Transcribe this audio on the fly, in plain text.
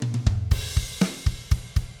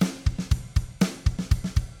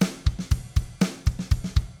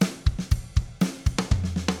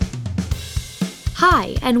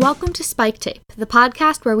Hi, and welcome to Spike Tape, the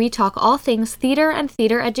podcast where we talk all things theater and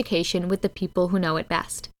theater education with the people who know it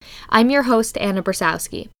best. I'm your host, Anna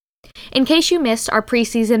Brasowski. In case you missed our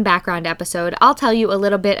preseason background episode, I'll tell you a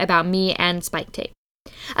little bit about me and Spike Tape.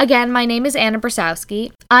 Again, my name is Anna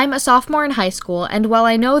Brasowski. I'm a sophomore in high school, and while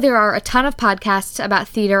I know there are a ton of podcasts about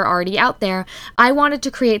theater already out there, I wanted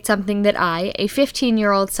to create something that I, a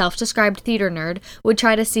 15-year-old self-described theater nerd, would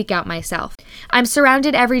try to seek out myself. I'm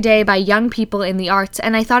surrounded every day by young people in the arts,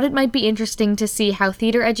 and I thought it might be interesting to see how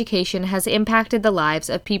theater education has impacted the lives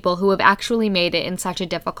of people who have actually made it in such a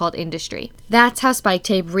difficult industry. That's how Spike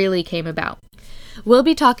Tape really came about. We'll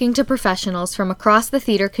be talking to professionals from across the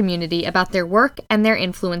theater community about their work and their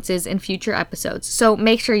influences in future episodes, so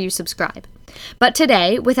make sure you subscribe. But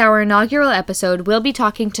today, with our inaugural episode, we'll be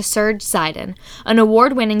talking to Serge Zeidan, an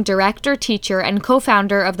award-winning director, teacher, and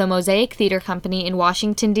co-founder of the Mosaic Theater Company in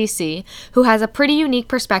Washington, D.C., who has a pretty unique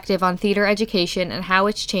perspective on theater education and how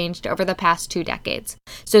it's changed over the past 2 decades.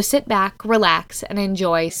 So sit back, relax, and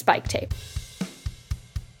enjoy Spike Tape.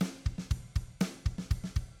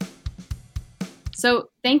 So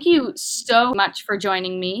thank you so much for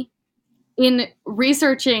joining me. In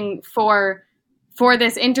researching for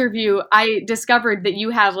this interview, I discovered that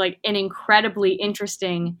you have like an incredibly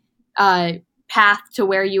interesting path to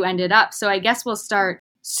where you ended up. So I guess we'll start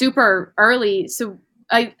super early. So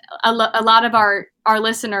a lot of our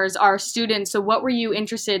listeners are students. So what were you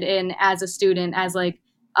interested in as a student, as like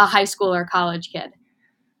a high school or college kid?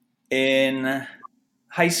 In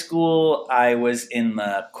high school, I was in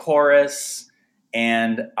the chorus,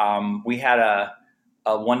 and we had a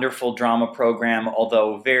wonderful drama program,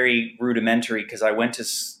 although very rudimentary because I went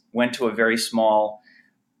to a very small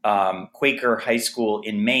Quaker high school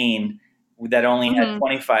in Maine that only had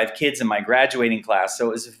 25 kids in my graduating class. So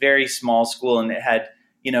it was a very small school, and it had,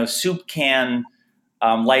 soup can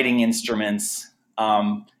lighting instruments.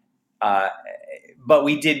 But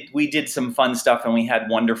we did some fun stuff, and we had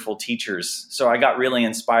wonderful teachers. So I got really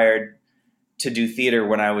inspired to do theater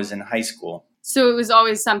when I was in high school. So it was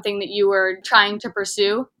always something that you were trying to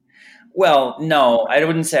pursue? Well, no, I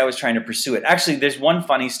wouldn't say I was trying to pursue it. Actually, there's one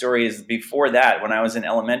funny story is before that, when I was in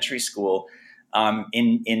elementary school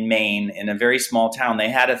in Maine, in a very small town, they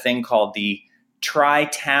had a thing called the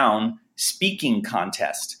Tri-Town Speaking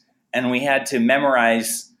Contest. And we had to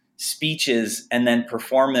memorize speeches and then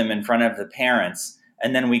perform them in front of the parents.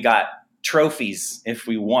 And then we got trophies if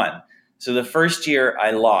we won. So the first year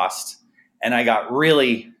I lost, and I got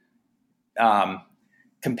really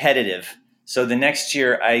competitive. So the next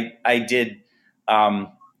year I did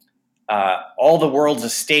All the World's a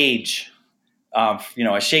Stage, a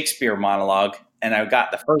Shakespeare monologue, and I got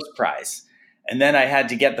the first prize. And then I had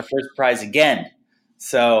to get the first prize again.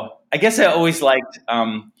 So I guess I always liked,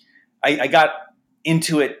 I got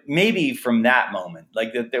into it maybe from that moment,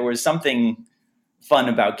 like that there was something fun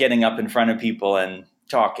about getting up in front of people and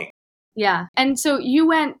talking. Yeah. And so you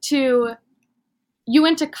went to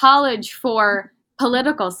college for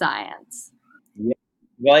political science. Yeah.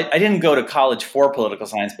 Well, I didn't go to college for political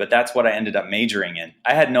science, but that's what I ended up majoring in.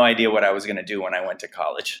 I had no idea what I was going to do when I went to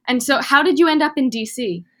college. And so how did you end up in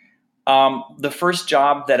DC? The first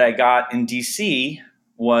job that I got in DC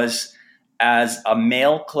was as a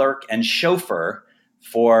mail clerk and chauffeur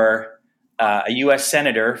for a U.S.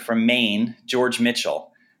 Senator from Maine, George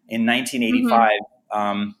Mitchell, in 1985.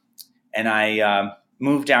 And I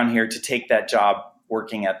moved down here to take that job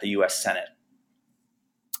working at the U.S. Senate.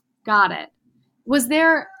 Got it. Was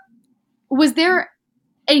there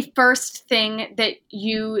a first thing that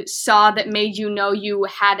you saw that made you know you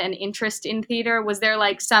had an interest in theater? Was there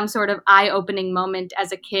like some sort of eye-opening moment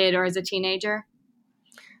as a kid or as a teenager?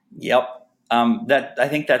 Yep. I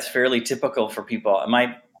think that's fairly typical for people.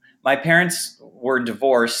 My parents were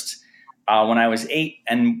divorced when I was 8,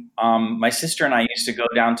 and my sister and I used to go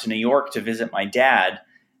down to New York to visit my dad,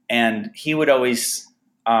 and he would always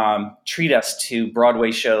treat us to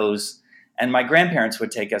Broadway shows, and my grandparents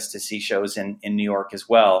would take us to see shows in New York as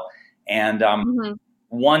well. And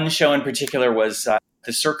one show in particular was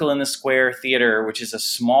the Circle in the Square Theater, which is a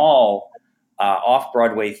small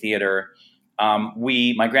off-Broadway theater.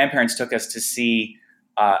 My grandparents took us to see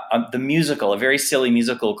the musical, a very silly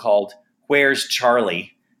musical called Where's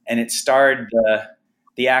Charlie? And it starred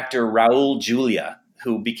the actor Raul Julia,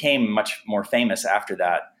 who became much more famous after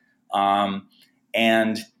that.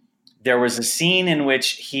 And there was a scene in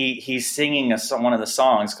which he's singing one of the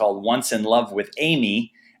songs called Once in Love with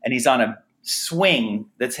Amy, and he's on a swing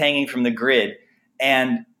that's hanging from the grid.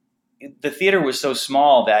 And the theater was so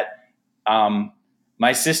small that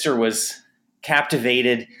my sister was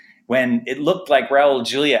captivated when it looked like Raul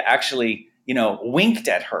Julia actually, winked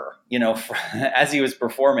at her as he was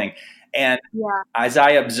performing. And Yeah. as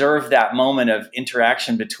I observed that moment of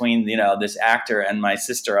interaction between, this actor and my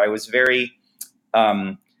sister, I was very,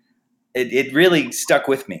 it really stuck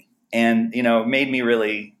with me, and, made me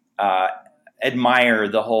really admire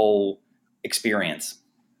the whole experience.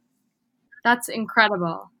 That's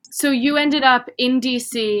incredible. So you ended up in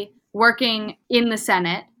DC working in the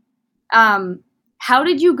Senate. How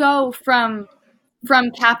did you go from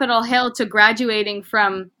Capitol Hill to graduating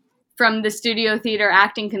from the Studio Theater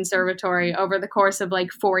Acting Conservatory over the course of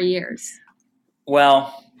like 4 years?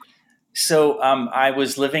 Well, so I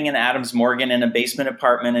was living in Adams Morgan in a basement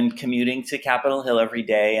apartment and commuting to Capitol Hill every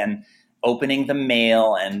day and opening the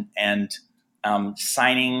mail and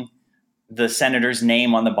signing the senator's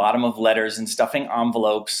name on the bottom of letters and stuffing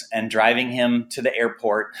envelopes and driving him to the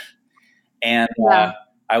airport. And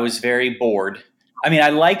I was very bored. I mean,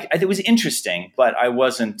 it was interesting, but I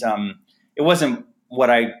wasn't, it wasn't what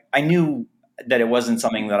I knew that it wasn't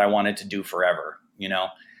something that I wanted to do forever,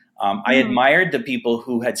 I admired the people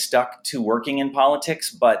who had stuck to working in politics,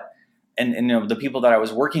 but, and the people that I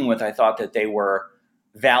was working with, I thought that they were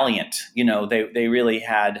valiant. They really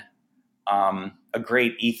had a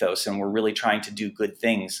great ethos and were really trying to do good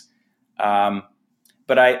things.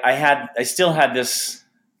 But I still had this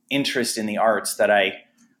interest in the arts that I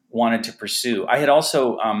wanted to pursue. I had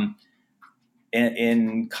also,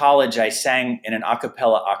 in college, I sang in an a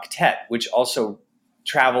cappella octet, which also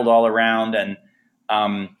traveled all around, and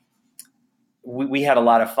we had a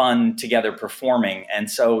lot of fun together performing.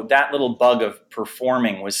 And so that little bug of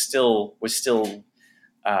performing was still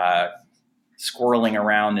squirreling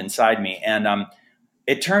around inside me. And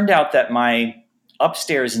it turned out that my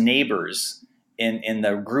upstairs neighbors in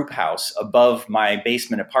the group house above my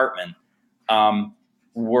basement apartment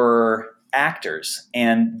were actors,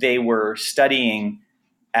 and they were studying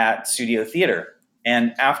at Studio Theater.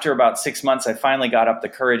 And after about 6 months, I finally got up the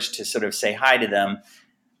courage to sort of say hi to them.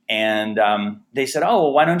 And they said, "Oh,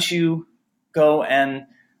 well, why don't you go and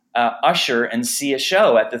usher and see a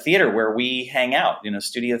show at the theater where we hang out,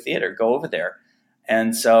 Studio Theater, go over there."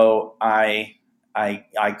 And so I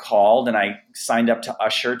called and I signed up to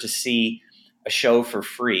usher to see a show for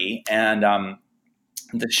free. And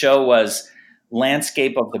the show was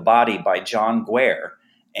Landscape of the Body by John Guare.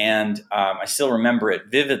 And I still remember it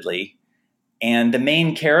vividly. And the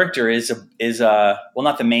main character is well,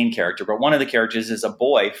 not the main character, but one of the characters is a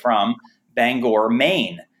boy from Bangor,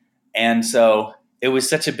 Maine. And so it was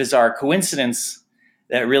such a bizarre coincidence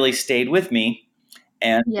that really stayed with me.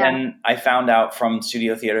 And then I found out from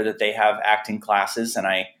Studio Theater that they have acting classes, and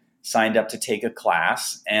I signed up to take a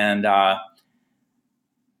class. And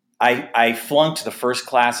I flunked the first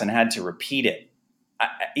class and had to repeat it.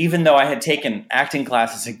 Even though I had taken acting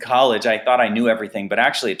classes in college, I thought I knew everything, but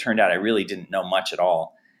actually it turned out I really didn't know much at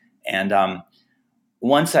all. And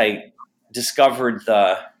once I discovered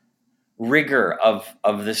the rigor of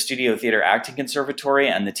the Studio Theater Acting Conservatory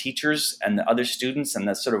and the teachers and the other students and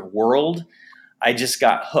the sort of world, I just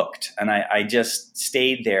got hooked. And I just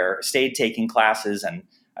stayed taking classes, and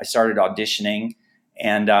I started auditioning.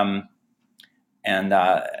 And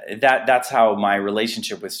that's how my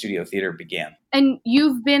relationship with Studio Theater began. And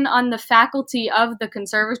you've been on the faculty of the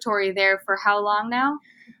conservatory there for how long now?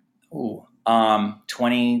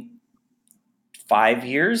 25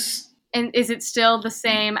 years. And is it still the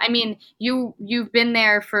same? I mean, you've been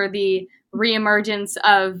there for the reemergence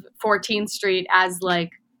of 14th Street as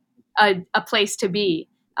like a place to be.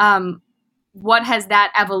 What has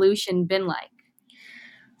that evolution been like?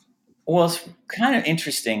 Well, it's kind of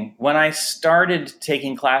interesting. When I started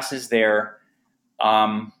taking classes there,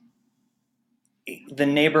 the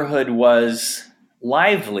neighborhood was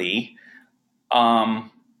lively,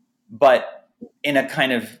 but in a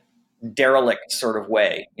kind of derelict sort of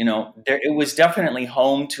way. It was definitely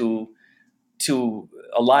home to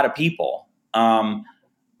a lot of people,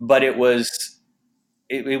 but it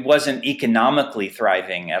wasn't economically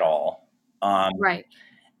thriving at all. Right.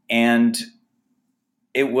 And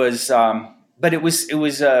it was, but it was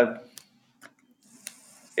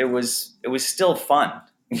still fun,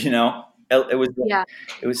 It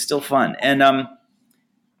was still fun. And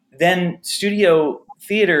then Studio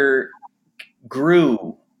Theater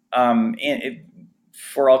grew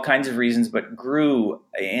for all kinds of reasons, but grew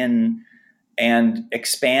and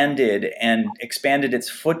expanded its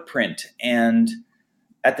footprint. And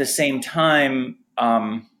at the same time,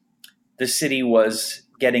 the city was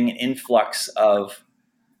getting an influx of,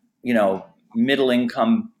 middle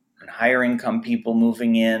income and higher income people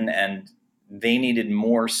moving in, and they needed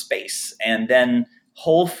more space. And then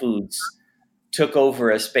Whole Foods took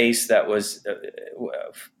over a space that was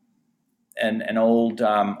an old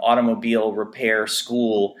automobile repair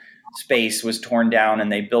school space was torn down,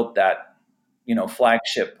 and they built that,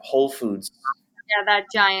 flagship Whole Foods. Yeah, that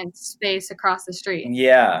giant space across the street.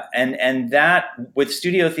 Yeah, and that with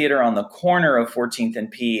Studio Theater on the corner of 14th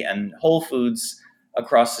and P and Whole Foods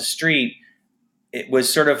across the street, it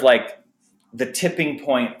was sort of like the tipping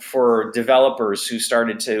point for developers who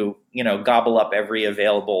started to, gobble up every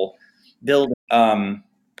available building.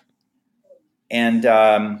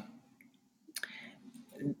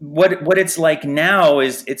 What it's like now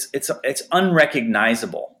is it's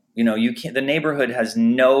unrecognizable. You can't. The neighborhood has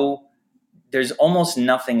there's almost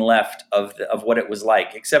nothing left of what it was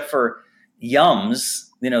like, except for Yums,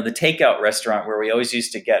 the takeout restaurant where we always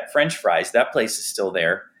used to get French fries. That place is still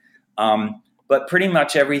there, but pretty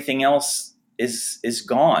much everything else is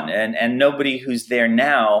gone, and nobody who's there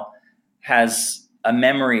now has a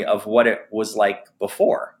memory of what it was like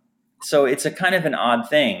before. So it's a kind of an odd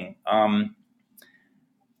thing. I'm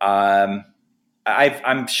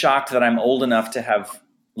shocked that I'm old enough to have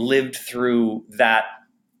lived through that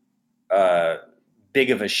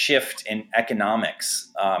big of a shift in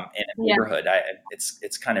economics in a neighborhood.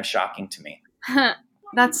 It's kind of shocking to me.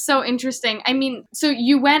 That's so interesting. I mean, so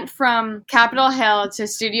you went from Capitol Hill to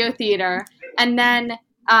Studio Theater, and then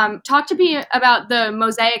talk to me about the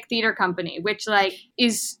Mosaic Theater Company, which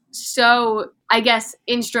is so, I guess,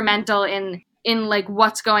 instrumental in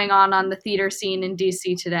what's going on the theater scene in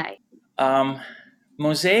DC today.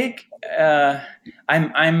 Mosaic,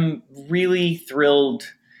 I'm really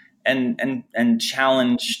thrilled and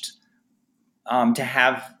challenged to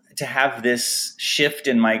have this shift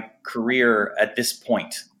in my career at this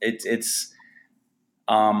point. It's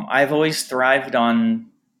I've always thrived on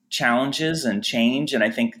challenges and change, and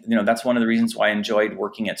I think that's one of the reasons why I enjoyed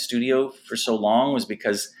working at Studio for so long, was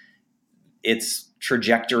because its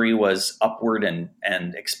trajectory was upward and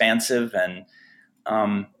expansive, and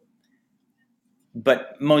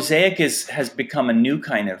but Mosaic has become a new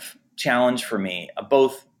kind of challenge for me,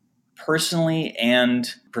 both personally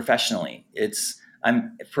and professionally.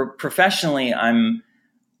 Professionally,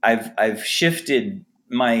 I've shifted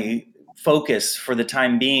my focus for the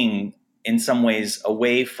time being in some ways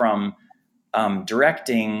away from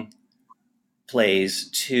directing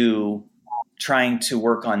plays to trying to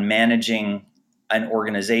work on managing an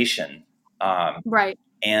organization. Right.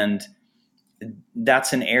 And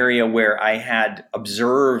that's an area where I had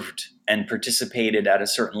observed and participated at a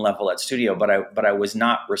certain level at Studio, but I was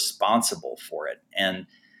not responsible for it. And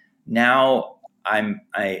now I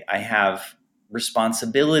have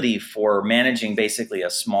responsibility for managing basically a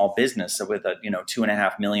small business with a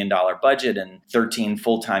 $2.5 million budget and 13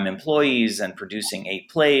 full-time employees and producing 8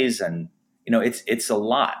 plays, and it's a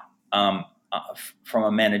lot from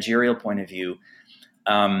a managerial point of view.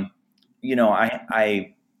 Right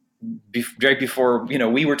before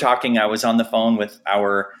we were talking, I was on the phone with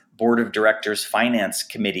our board of directors finance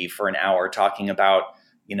committee for an hour talking about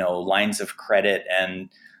lines of credit and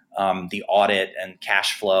the audit and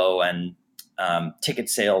cash flow and ticket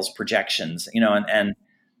sales projections, and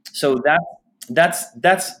so that's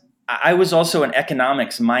I was also an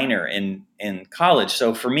economics minor in college,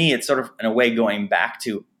 so for me it's sort of in a way going back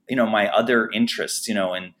to my other interests,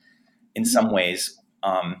 in some ways.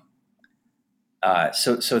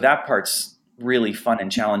 So that part's really fun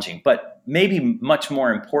and challenging, but maybe much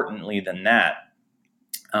more importantly than that,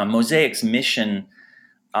 Mosaic's mission,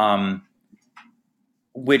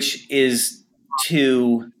 which is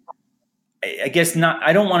to, I guess not,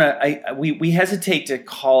 I don't want to, we hesitate to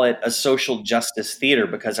call it a social justice theater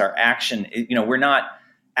because our action, we're not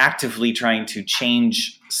actively trying to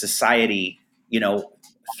change society,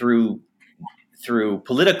 through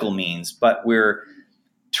political means, but we're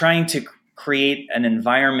trying to create an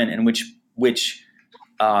environment in which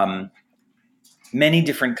many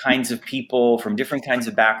different kinds of people from different kinds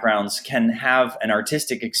of backgrounds can have an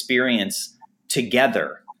artistic experience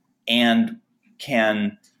together and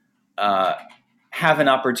can have an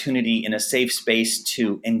opportunity in a safe space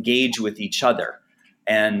to engage with each other.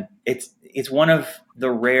 And it's one of the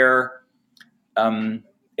rare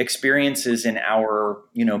experiences in our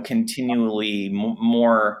continually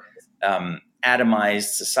more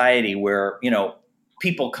atomized society where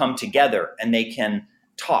people come together and they can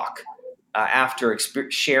talk after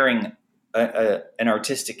sharing an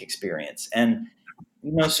artistic experience. And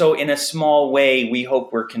so in a small way, we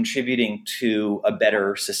hope we're contributing to a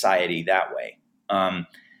better society that way. I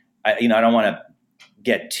don't want to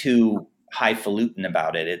get too highfalutin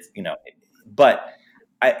about it. But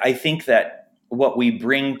I think that what we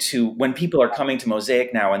bring to when people are coming to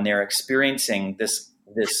Mosaic now and they're experiencing this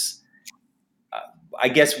I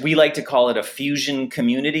guess we like to call it a fusion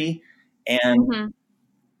community. And Mm-hmm.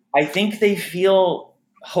 I think they feel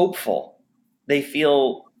hopeful. They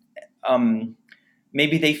feel,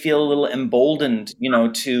 maybe they feel a little emboldened,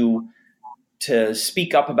 to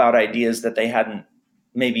speak up about ideas that they hadn't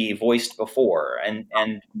maybe voiced before, and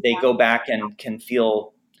they go back and can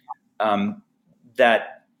feel,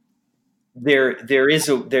 that there is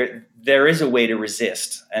a way to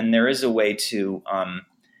resist, and there is a way to,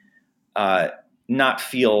 uh, not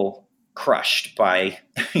feel crushed by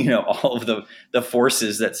all of the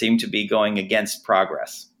forces that seem to be going against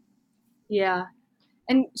progress. Yeah.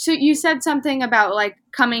 And so you said something about like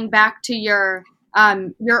coming back to your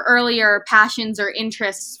earlier passions or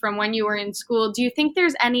interests from when you were in school. Do you think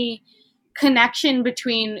there's any connection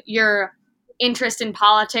between your interest in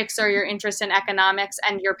politics or your interest in economics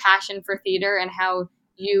and your passion for theater and how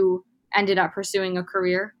you ended up pursuing a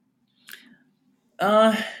career?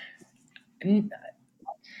 Uh,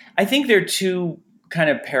 I think they're two kind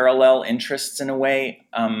of parallel interests in a way.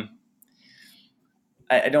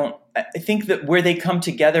 I don't. I think that where they come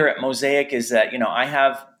together at Mosaic is that I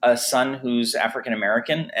have a son who's African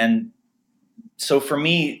American, and so for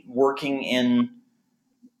me, working in,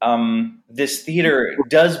 this theater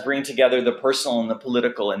does bring together the personal and the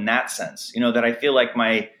political in that sense. That I feel like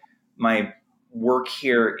my work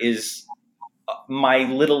here is my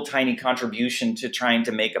little tiny contribution to trying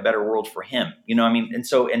to make a better world for him. And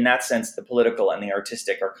so in that sense, the political and the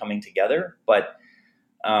artistic are coming together. But,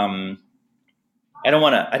 I don't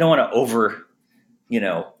want to over,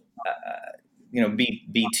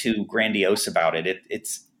 be too grandiose about it.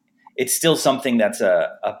 It's still something that's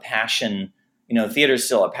a passion. Theater is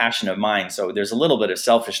still a passion of mine. So there's a little bit of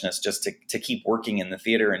selfishness just to keep working in the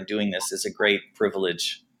theater, and doing this is a great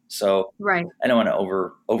privilege. So Right. I don't want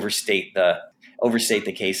to overstate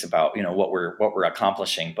the case about what we're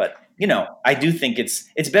accomplishing, but I do think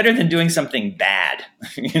it's better than doing something bad.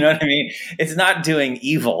 You know what I mean? It's not doing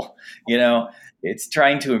evil. It's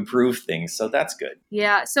trying to improve things, so that's good.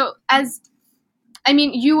 Yeah. So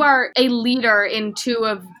you are a leader in two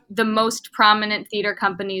of the most prominent theater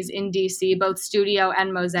companies in DC, both Studio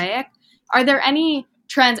and Mosaic. Are there any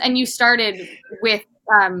trends? And you started with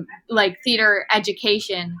like theater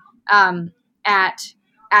education at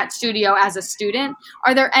Studio as a student.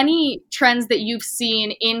 Are there any trends that you've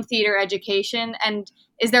seen in theater education? And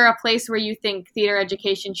is there a place where you think theater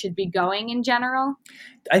education should be going in general?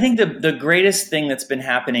 I think the greatest thing that's been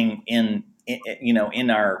happening in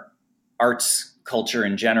our arts culture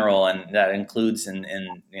in general, and that includes in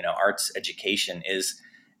arts education,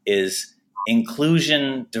 is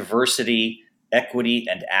inclusion, diversity, equity,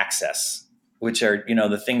 and access, which are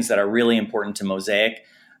the things that are really important to Mosaic.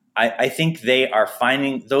 I think they are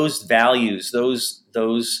finding those values,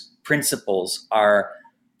 those principles are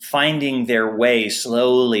finding their way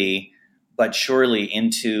slowly but surely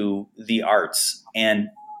into the arts, and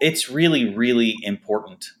it's really, really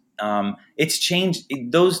important. It's changed;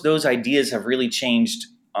 those ideas have really changed,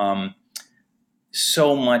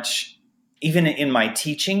 so much, even in my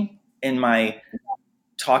teaching, in my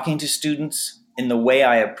talking to students, in the way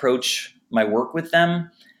I approach my work with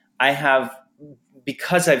them. I have,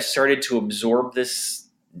 because I've started to absorb this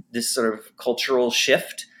sort of cultural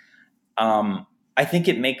shift. I think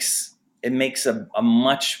it makes a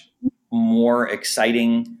much more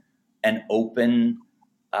exciting and open,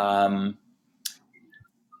 um,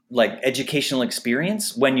 like educational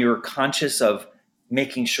experience, when you're conscious of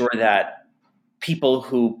making sure that people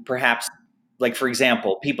who perhaps, like, for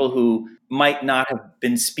example, people who might not have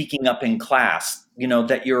been speaking up in class,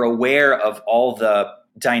 that you're aware of all the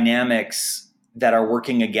dynamics that are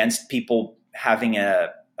working against people having a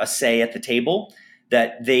say at the table,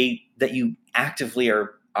 that you actively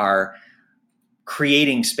are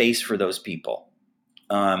creating space for those people.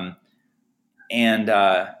 And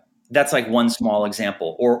that's like one small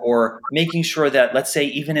example, or making sure that, let's say,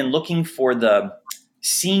 even in looking for the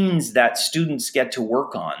scenes that students get to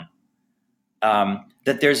work on,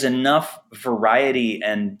 that there's enough variety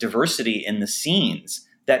and diversity in the scenes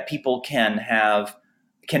that people can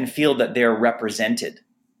feel that they're represented,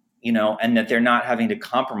 and that they're not having to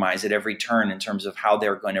compromise at every turn in terms of how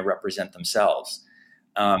they're going to represent themselves.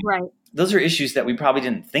 Right. Those are issues that we probably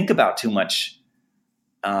didn't think about too much,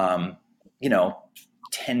 um,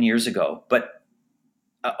 10 years ago. But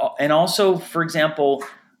and also, for example,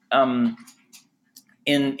 um,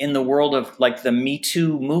 in the world of like the Me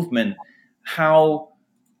Too movement, how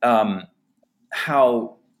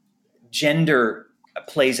how gender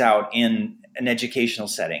plays out in an educational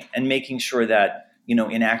setting, and making sure that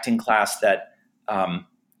in acting class, um,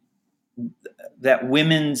 that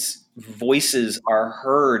women's voices are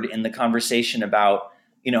heard in the conversation about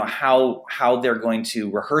how they're going to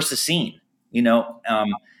rehearse a scene,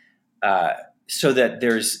 so that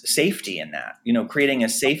there's safety in that. Creating a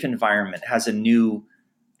safe environment has a new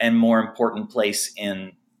and more important place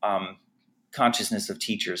in consciousness of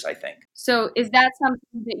teachers, I think. So is that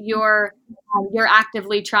something that you're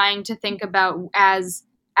actively trying to think about as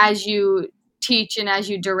you teach and as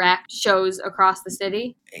you direct shows across the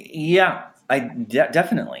city? Yeah,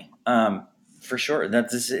 definitely. For sure.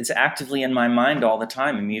 It's actively in my mind all the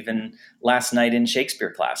time. I mean, even last night in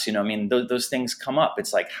Shakespeare class, those things come up.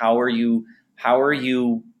 It's like, how are you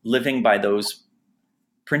living by those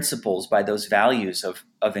principles, by those values of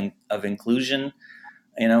inclusion,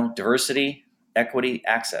 diversity, equity,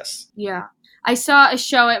 access. Yeah. I saw a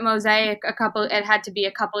show at Mosaic it had to be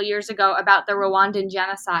a couple years ago about the Rwandan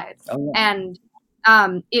genocide. Oh, yeah. And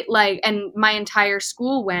and my entire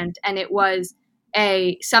school went, and it was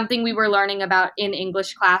something we were learning about in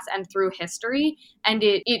English class and through history, and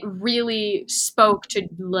it really spoke to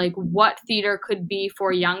like what theater could be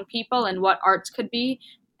for young people and what arts could be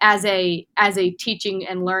as a teaching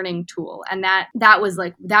and learning tool. And that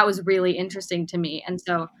was really interesting to me. And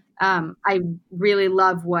so I really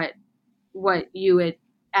love what you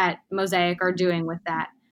at Mosaic are doing with that.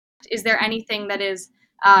 Is there anything that is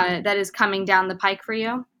coming down the pike for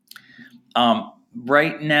you?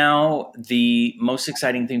 Right now, the most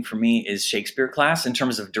exciting thing for me is Shakespeare class in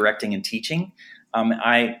terms of directing and teaching.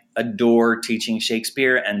 I adore teaching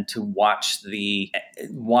Shakespeare and to watch the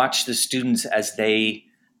students as they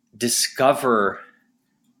discover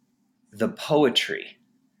the poetry,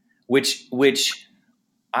 which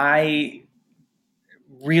I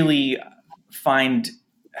really find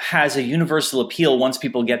has a universal appeal once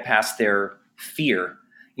people get past their fear,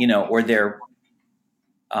 or their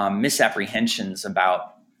misapprehensions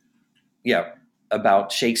about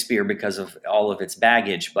Shakespeare because of all of its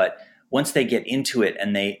baggage. But once they get into it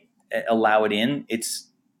and they allow it in, it's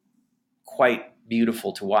quite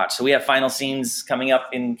beautiful to watch. So we have final scenes coming up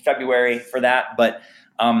in February for that. But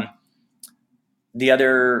the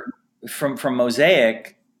other from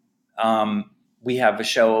Mosaic, we have a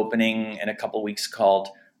show opening in a couple of weeks called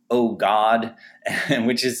Oh God,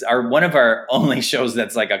 which is one of our only shows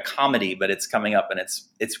that's like a comedy, but it's coming up and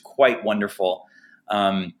it's quite wonderful.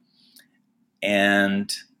 And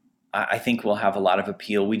I think we'll have a lot of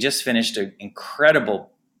appeal. We just finished an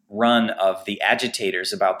incredible run of The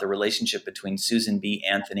Agitators about the relationship between Susan B.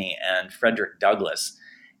 Anthony and Frederick Douglass.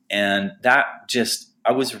 And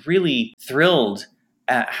I was really thrilled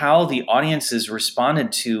at how the audiences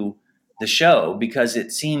responded to the show because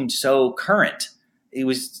it seemed so current. It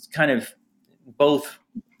was kind of both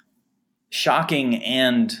shocking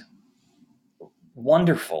and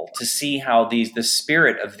wonderful to see how the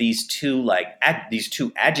spirit of these two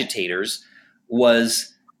agitators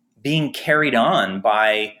was being carried on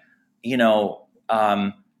by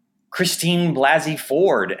Christine Blasey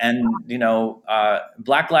Ford and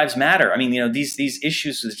Black Lives Matter. I mean, these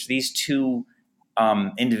issues which these two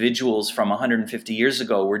individuals from 150 years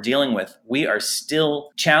ago were dealing with, we are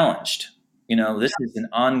still challenged. This is an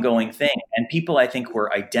ongoing thing, and people, I think,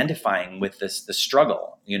 were identifying with the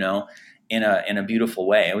struggle, in a beautiful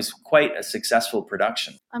way. It was quite a successful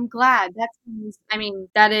production. I'm glad.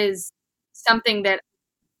 That is something that I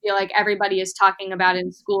feel like everybody is talking about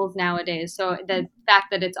in schools nowadays. So the fact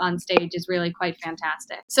that it's on stage is really quite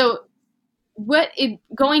fantastic. So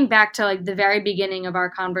going back to like the very beginning of our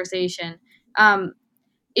conversation,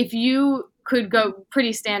 if you could go,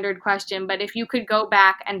 pretty standard question, but if you could go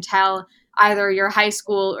back and tell either your high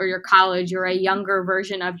school or your college or a younger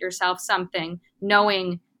version of yourself something,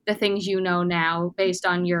 knowing the things you know now based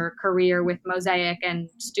on your career with Mosaic and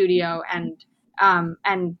studio and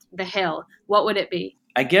The Hill, what would it be?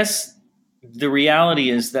 I guess the reality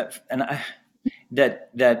is that,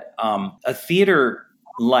 a theater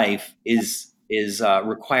life is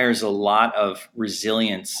requires a lot of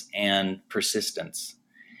resilience and persistence,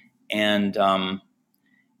 and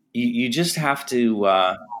you just have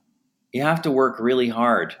to work really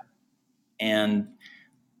hard, and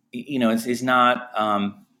it's not.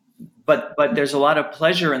 But there's a lot of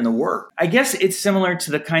pleasure in the work. I guess it's similar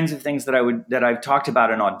to the kinds of things that I've talked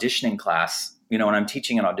about in auditioning class. When I'm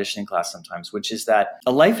teaching an auditioning class sometimes, which is that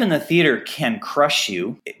a life in the theater can crush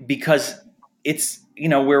you because it's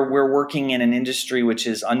we're working in an industry which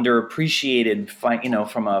is underappreciated.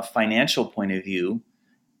 From a financial point of view,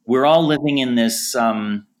 we're all living in this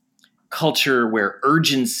culture where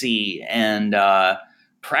urgency and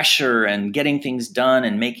pressure and getting things done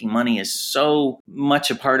and making money is so much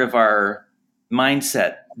a part of our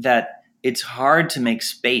mindset that it's hard to make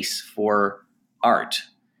space for art.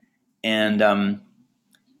 And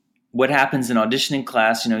what happens in auditioning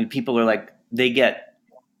class, people are like, they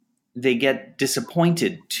get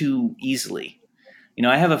disappointed too easily.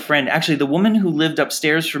 I have a friend, actually, the woman who lived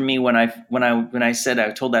upstairs from me when I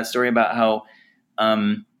told that story about how,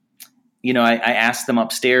 I asked them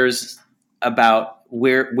upstairs about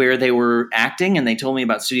where they were acting, and they told me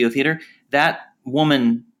about studio theater. That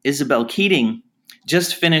woman, Isabel Keating,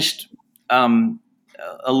 just finished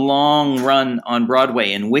a long run on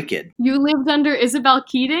Broadway in Wicked. You lived under Isabel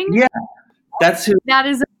Keating? Yeah, that's who. That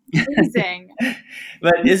is amazing.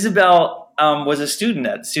 But Isabel was a student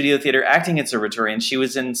at Studio Theater Acting Conservatory, and she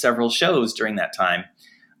was in several shows during that time.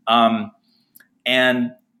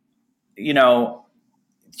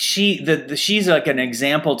 She's like an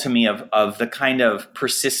example to me of the kind of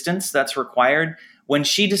persistence that's required. When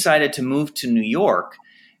she decided to move to New York,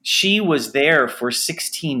 she was there for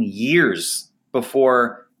 16 years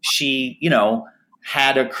before she,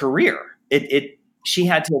 had a career. She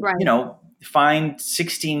had to, right. Find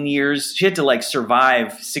 16 years. She had to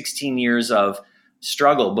survive 16 years of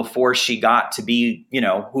struggle before she got to be,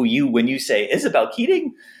 when you say Isabel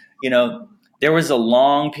Keating, there was a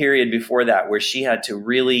long period before that where she had to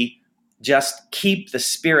really just keep the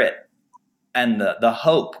spirit and the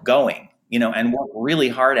hope going, and work really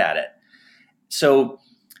hard at it. So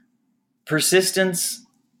persistence,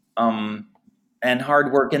 and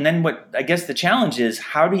hard work. And then what I guess the challenge is,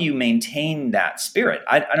 how do you maintain that spirit?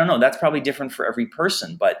 I don't know. That's probably different for every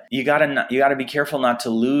person, but you gotta be careful not to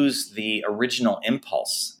lose the original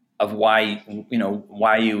impulse of why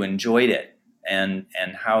you enjoyed it, and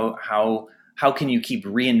how can you keep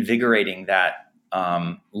reinvigorating that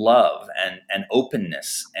love and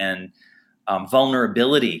openness and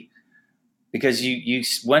vulnerability? Because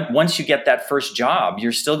once you get that first job,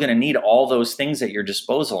 you're still going to need all those things at your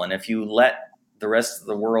disposal. And if you let the rest of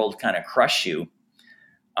the world kind of crush you,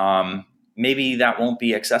 maybe that won't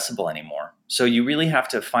be accessible anymore. So you really have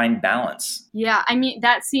to find balance. Yeah, I mean,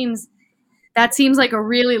 that seems like a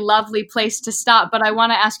really lovely place to stop. But I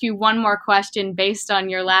want to ask you one more question based on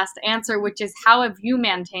your last answer, which is, how have you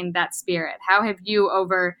maintained that spirit? How have you,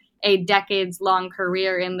 over a decades-long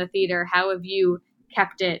career in the theater, how have you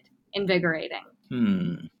kept it invigorating?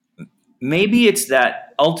 Maybe it's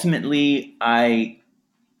that ultimately I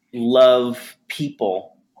love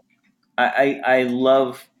people. I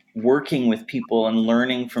love working with people and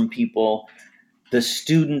learning from people. The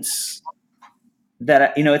students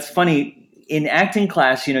that, it's funny, in acting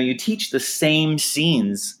class, you teach the same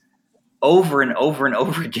scenes over and over and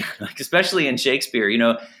over again, especially in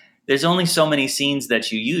Shakespeare, there's only so many scenes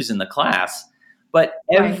that you use in the class, but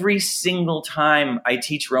every single time I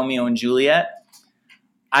teach Romeo and Juliet,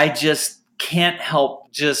 I just can't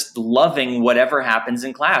help just loving whatever happens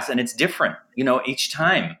in class. And it's different, each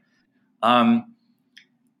time. And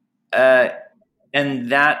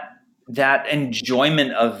that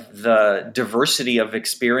enjoyment of the diversity of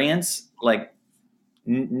experience,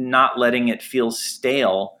 not letting it feel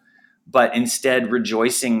stale, but instead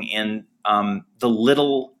rejoicing in the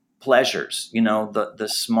little pleasures, the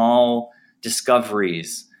small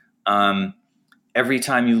discoveries. Every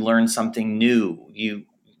time you learn something new, you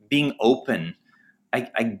being open.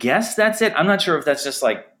 I guess that's it. I'm not sure if that's just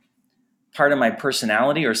part of my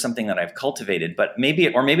personality or something that I've cultivated, but maybe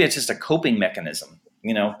it's just a coping mechanism,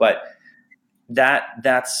 but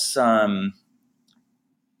that's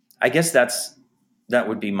I guess that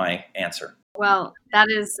would be my answer. Well, that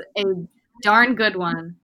is a darn good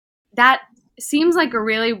one. That seems like a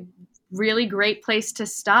really, really great place to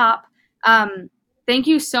stop. Thank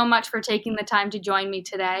you so much for taking the time to join me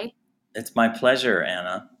today. It's my pleasure,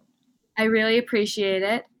 Anna. I really appreciate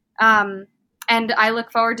it. And I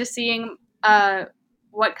look forward to seeing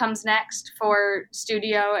what comes next for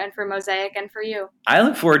Studio and for Mosaic and for you. I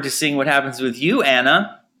look forward to seeing what happens with you,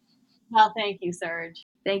 Anna. Well, thank you, Serge.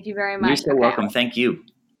 Thank you very much. You're so welcome. Thank you.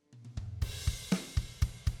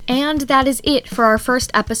 And that is it for our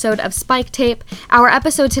first episode of Spike Tape. Our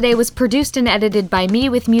episode today was produced and edited by me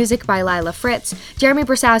with music by Lila Fritz. Jeremy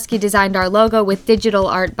Brasowski designed our logo with digital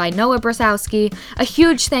art by Noah Brasowski. A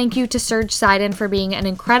huge thank you to Serge Seiden for being an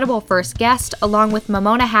incredible first guest, along with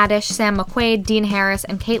Mamona Haddish, Sam McQuaid, Dean Harris,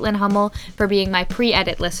 and Caitlin Hummel for being my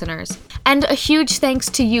pre-edit listeners. And a huge thanks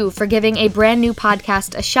to you for giving a brand new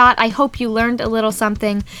podcast a shot. I hope you learned a little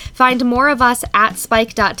something. Find more of us at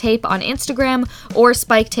spike.tape on Instagram or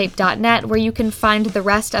spiketape.net, where you can find the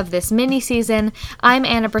rest of this mini season. I'm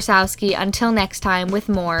Anna Brasowski. Until next time, with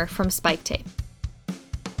more from Spike Tape.